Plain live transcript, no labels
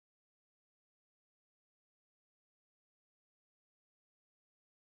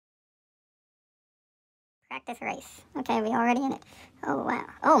Practice race. Okay, we already in it. Oh, wow.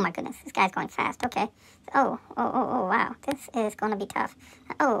 Oh, my goodness. This guy's going fast. Okay. Oh, wow. This is going to be tough.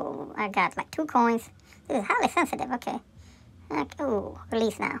 Oh, I got like 2 coins. This is highly sensitive. Okay. Oh,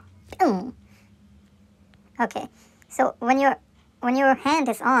 release now. Boom. Okay. So when your hand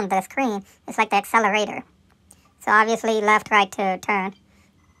is on the screen, it's like the accelerator. So obviously left, right to turn.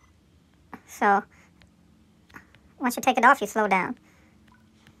 So once you take it off, you slow down.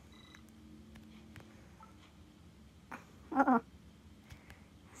 Uh-oh.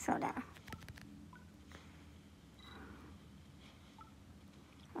 Slow down.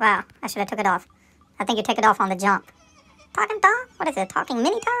 Wow, I should have took it off. I think you take it off on the jump. Talking Tom? What is it, talking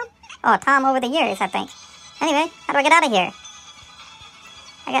mini Tom? Oh, Tom over the years, I think. Anyway, how do I get out of here?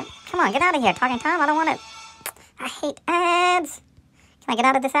 Come on, get out of here, Talking Tom. I don't want to. I hate ads. Can I get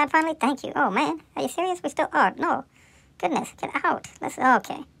out of this ad finally? Thank you. Oh, man. Are you serious? We still. Oh, no. Goodness, get out.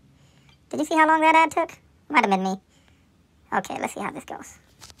 Okay. Did you see how long that ad took? Might have been me. Okay, let's see how this goes.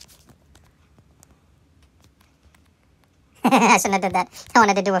 I shouldn't have did that. I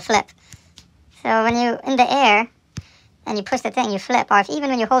wanted to do a flip. So when you're in the air and you push the thing, you flip. Or even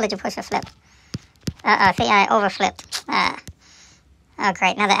when you hold it, you push a flip. See, I overflipped. Oh,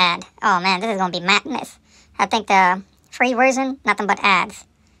 great, another ad. Oh, man, this is going to be madness. I think the free version, nothing but ads.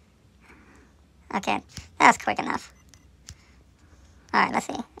 Okay, that's quick enough. All right, let's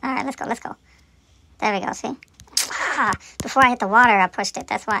see. All right, let's go. There we go, see? Before I hit the water, I pushed it.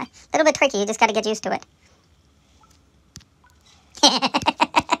 That's why. A little bit tricky. You just got to get used to it.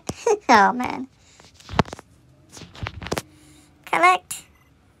 Oh, man. Collect.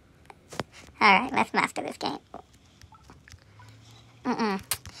 All right, let's master this game. Okay,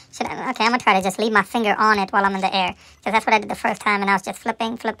 I'm going to try to just leave my finger on it while I'm in the air. Because that's what I did the first time, and I was just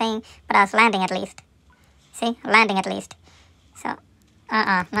flipping. But I was landing at least. See? Landing at least. So,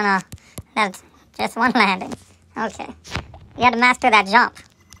 no. That's just one landing. Okay. You got to master that jump.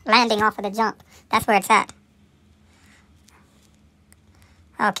 Landing off of the jump. That's where it's at.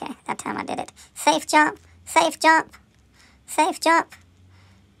 Okay, that time I did it. Safe jump.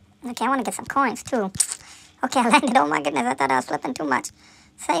 Okay, I want to get some coins, too. Okay, I landed. Oh, my goodness. I thought I was flipping too much.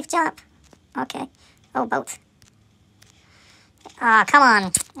 Safe jump. Okay. Oh, boats. Ah, come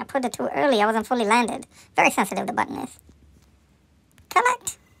on. I put it too early. I wasn't fully landed. Very sensitive, the button is.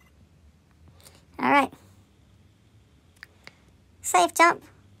 Collect. All right. Safe jump.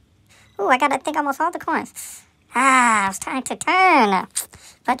 Ooh, I got, I think, almost all the coins. I was trying to turn.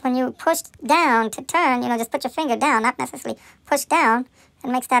 But when you push down to turn, just put your finger down, not necessarily push down,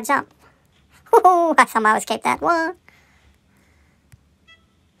 and makes that jump. Ooh, I somehow escaped that one.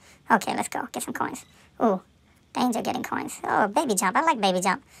 Okay, let's go. Get some coins. Ooh, danger getting coins. Oh, baby jump. I like baby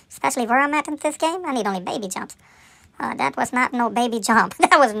jump. Especially where I'm at in this game. I need only baby jumps. That was not no baby jump.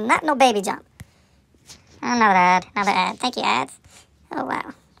 That was not no baby jump. Another ad. Thank you, ads. Oh,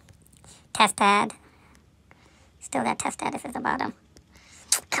 wow. Test ad. Still that test ad. This is the bottom.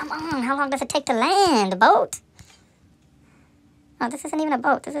 Come on. How long does it take to land? A boat? Oh, this isn't even a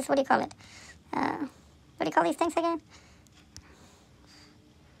boat. This is, what do you call it? What do you call these things again?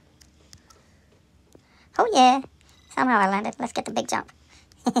 Oh, yeah. Somehow I landed. Let's get the big jump.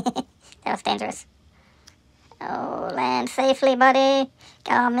 That was dangerous. Oh, land safely, buddy.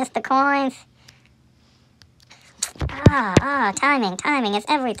 Oh, missed the coins. Timing is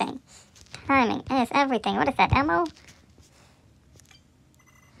everything. Timing is everything. What is that, ammo?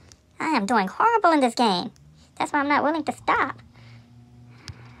 I am doing horrible in this game. That's why I'm not willing to stop.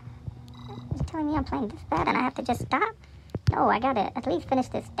 You're telling me I'm playing this bad and I have to just stop? No, I gotta at least finish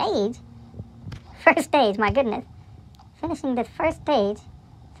this stage. First stage, my goodness. Finishing this first stage.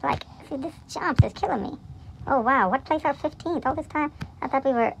 It's like, see, this jump is killing me. Oh, wow. What place are 15th? All this time, I thought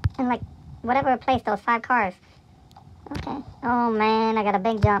we were in, like, whatever place, those 5 cars. Okay. Oh, man, I got a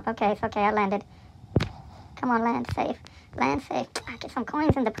big jump. Okay, it's okay. I landed. Come on, land safe. Land safe. I get some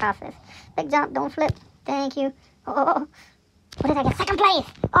coins in the process. Big jump. Don't flip. Thank you. Oh. What did I get? Second place.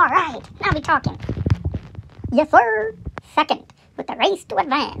 All right. Now we talking. Yes, sir. Second with the race to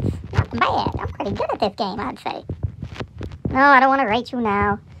advance. Not bad. I'm pretty good at this game, I'd say. No, I don't want to rate you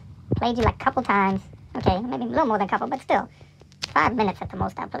now. Played you like a couple times. Okay, maybe a little more than a couple, but still. 5 minutes at the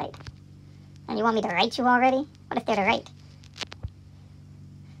most I played. And you want me to rate you already? What is there to rate?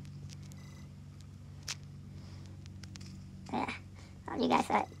 Yeah. Oh, you guys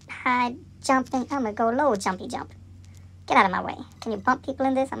are high jumping. I'm going to go low jumpy jump. Get out of my way. Can you bump people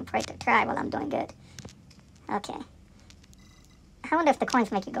in this? I'm afraid to try while I'm doing good. Okay. I wonder if the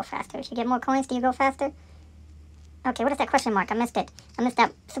coins make you go faster. If you get more coins, do you go faster? Okay, what is that question mark? I missed it. I missed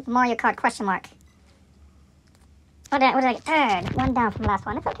that Super Mario Kart question mark. What did I get? Third. One down from last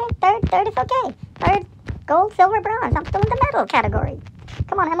one. It's okay. Third is okay. Third. Gold, silver, bronze. I'm still in the medal category.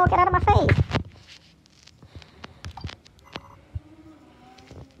 Come on, Emma, get out of my face.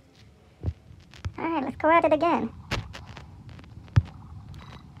 Alright, let's go at it again.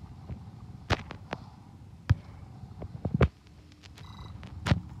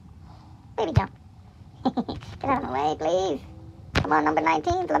 Baby jump. Get out of my way, please. Come on, number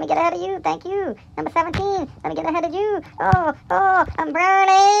 19. Let me get ahead of you. Thank you. Number 17. Let me get ahead of you. Oh, I'm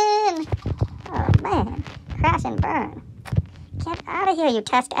burning. Oh, man. Crash and burn. Get out of here, you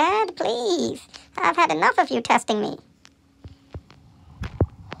test ad, please. I've had enough of you testing me.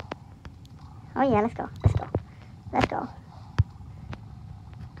 Oh, yeah, let's go.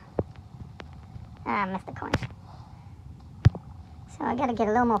 Ah, I missed the coins. So I gotta get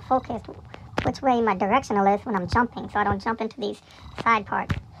a little more focused which way my directional is when I'm jumping, so I don't jump into these side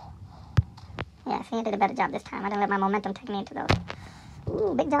parts. Yeah, see, I did a better job this time. I didn't let my momentum take me into those.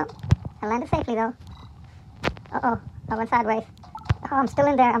 Ooh, big jump. I landed safely, though. Uh-oh, I went sideways. Oh, I'm still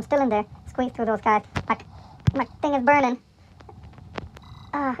in there. Squeeze through those guys. My thing is burning.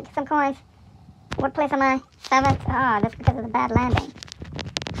 Get some coins. What place am I? 7th. That's because of the bad landing.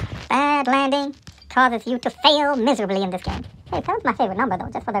 Bad landing causes you to fail miserably in this game. Hey, 7's my favorite number, though,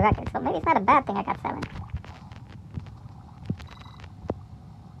 just for the record. So maybe it's not a bad thing I got 7.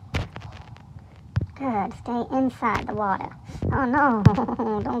 Good. Stay inside the water. Oh, no.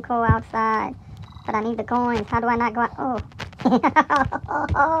 Don't go outside. But I need the coins. How do I not go out? Oh.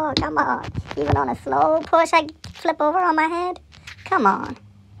 Oh, come on. Even on a slow push, I flip over on my head? Come on.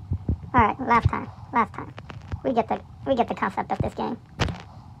 All right, last time. We get the concept of this game.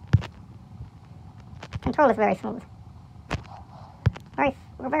 Control is very smooth.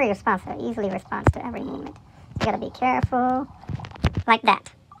 We're very responsive. Easily responds to every movement. So you gotta be careful. Like that.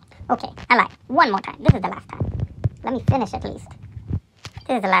 Okay, I lied. One more time. This is the last time. Let me finish at least.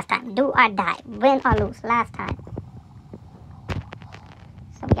 This is the last time. Do or die. Win or lose. Last time.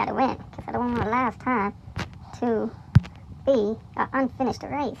 So we gotta win. Because I don't want the last time to be an unfinished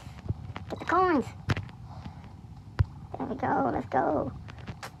race. Get the coins. There we go. Let's go.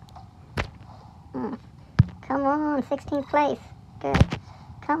 Come on. 16th place. Good.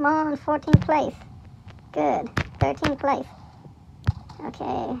 Come on. 14th place. Good. 13th place.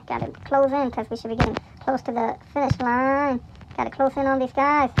 Okay. Gotta close in because we should be getting close to the finish line. Gotta close in on these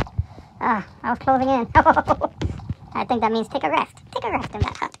guys. I was closing in. I think that means take a rest. Take a rest in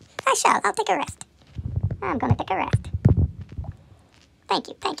that hut. I'll take a rest. I'm gonna take a rest. Thank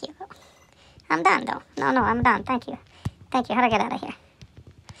you. I'm done, though. No, I'm done. Thank you. How do I get out of here?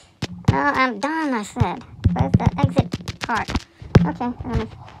 No, I'm done, I said. Where's the exit part? Okay, let me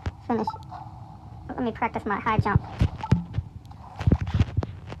finish. Let me practice my high jump.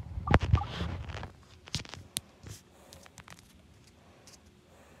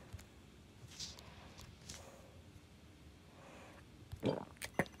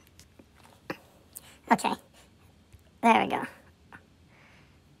 Okay, there we go.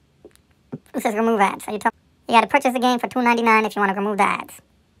 It says remove ads. You got to purchase the game for $2.99 if you want to remove the ads.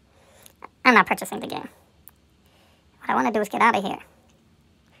 I'm not purchasing the game. What I want to do is get out of here.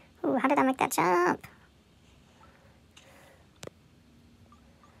 Ooh, how did I make that jump?